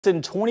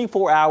In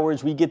 24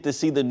 hours, we get to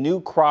see the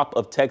new crop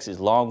of Texas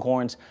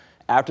Longhorns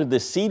after the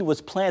seed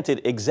was planted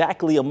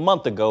exactly a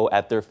month ago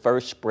at their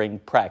first spring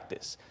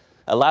practice.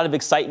 A lot of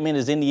excitement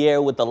is in the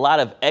air with a lot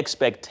of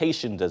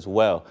expectations as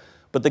well.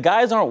 But the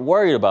guys aren't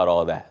worried about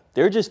all that.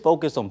 They're just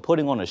focused on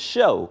putting on a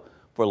show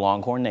for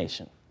Longhorn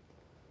Nation.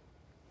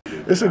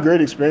 It's a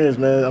great experience,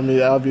 man. I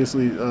mean,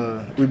 obviously,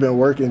 we've been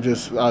working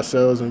just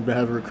ourselves and been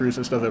having recruits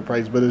and stuff at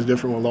Price, but it's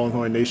different when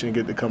Longhorn Nation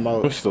get to come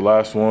out. It's the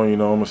last one, I'm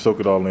going to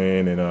soak it all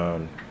in, and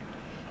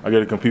I get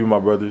to compete with my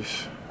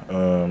brothers,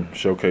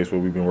 showcase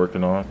what we've been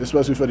working on.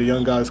 Especially for the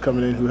young guys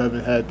coming in who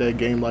haven't had that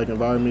game-like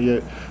environment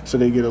yet, so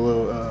they get a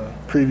little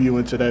preview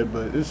into that,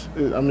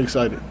 but I'm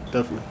excited,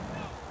 definitely.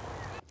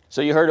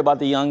 So you heard about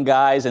the young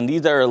guys, and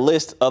these are a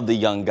list of the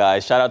young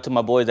guys. Shout out to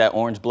my boys at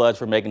Orange Bloods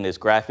for making this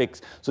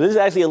graphics. So this is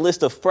actually a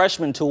list of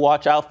freshmen to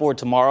watch out for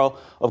tomorrow.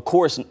 Of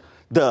course,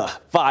 the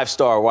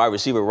five-star wide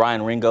receiver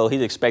Ryan Ringo,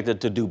 he's expected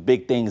to do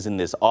big things in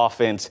this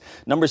offense.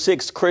 Number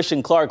 6,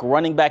 Christian Clark,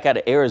 running back out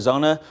of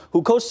Arizona,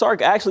 who Coach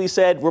Sark actually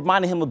said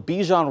reminded him of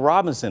Bijan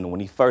Robinson when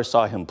he first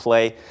saw him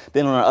play.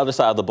 Then on the other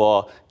side of the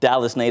ball,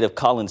 Dallas native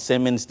Colin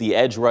Simmons, the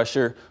edge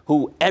rusher,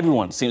 who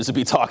everyone seems to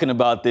be talking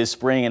about this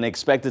spring and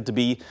expected to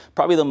be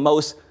probably the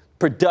most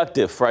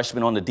productive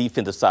freshman on the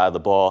defensive side of the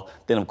ball.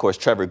 Then, of course,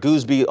 Trevor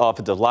Gooseby,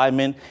 offensive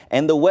lineman,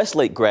 and the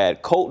Westlake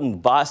grad, Colton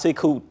Bosick,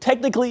 who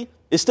technically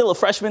is still a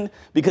freshman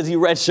because he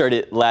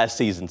redshirted last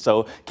season.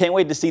 So can't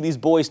wait to see these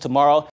boys tomorrow.